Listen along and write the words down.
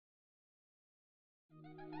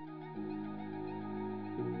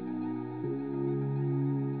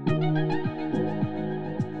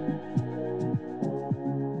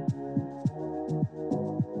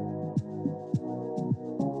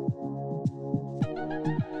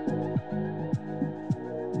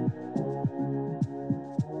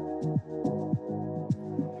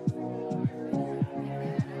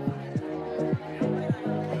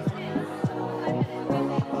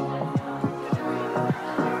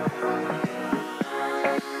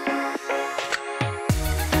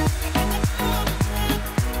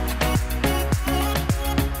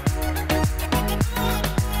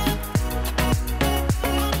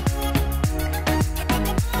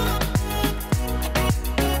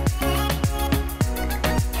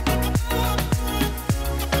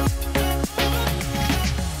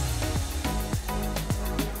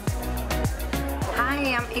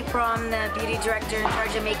April, I'm the beauty director in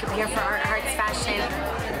charge of makeup here for Art Hearts Fashion.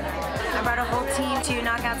 I brought a whole team to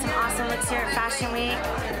knock out some awesome looks here at Fashion Week.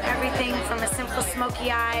 Everything from a simple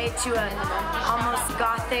smoky eye to a almost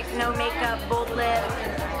gothic, no makeup, bold lip.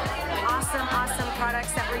 Awesome, awesome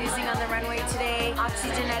products that we're using on the runway today.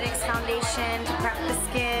 Oxygenetix foundation to prep the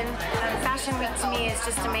skin. Fashion Week to me is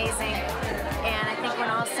just amazing. And I think when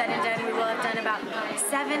all is said and done, we will have done about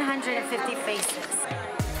 750 faces.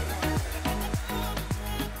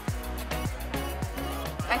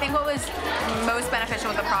 I think what was most beneficial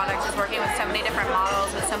with the product is working with so many different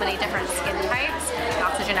models with so many different skin types,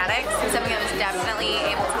 Oxygenetix, is something that was definitely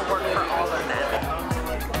able to work for all of them.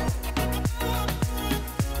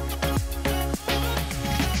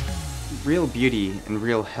 Real beauty and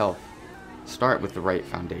real health start with the right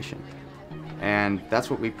foundation, and that's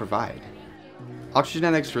what we provide.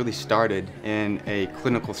 Oxygenetix really started in a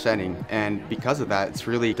clinical setting, and because of that, it's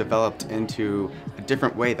really developed into a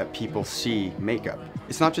different way that people see makeup.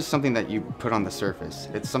 It's not just something that you put on the surface,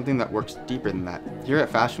 it's something that works deeper than that. Here at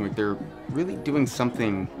Fashion Week, they're really doing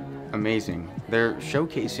something amazing. They're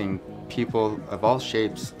showcasing people of all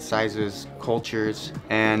shapes, sizes, cultures,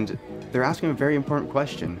 and they're asking a very important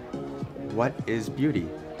question: what is beauty?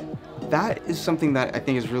 That is something that I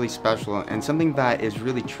think is really special and something that is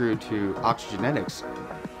really true to Oxygenetix.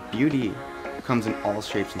 Beauty comes in all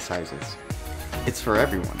shapes and sizes. It's for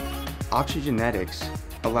everyone. Oxygenetix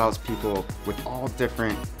allows people with all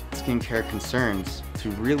different skincare concerns to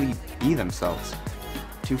really be themselves,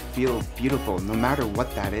 to feel beautiful no matter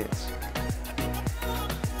what that is.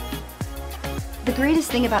 The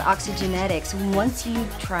greatest thing about Oxygenetix, once you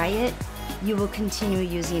try it, you will continue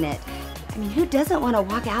using it. I mean, who doesn't want to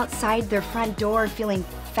walk outside their front door feeling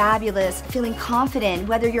fabulous, feeling confident,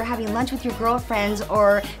 whether you're having lunch with your girlfriends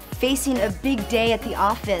or facing a big day at the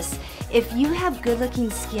office? If you have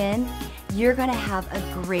good-looking skin, you're going to have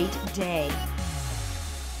a great day.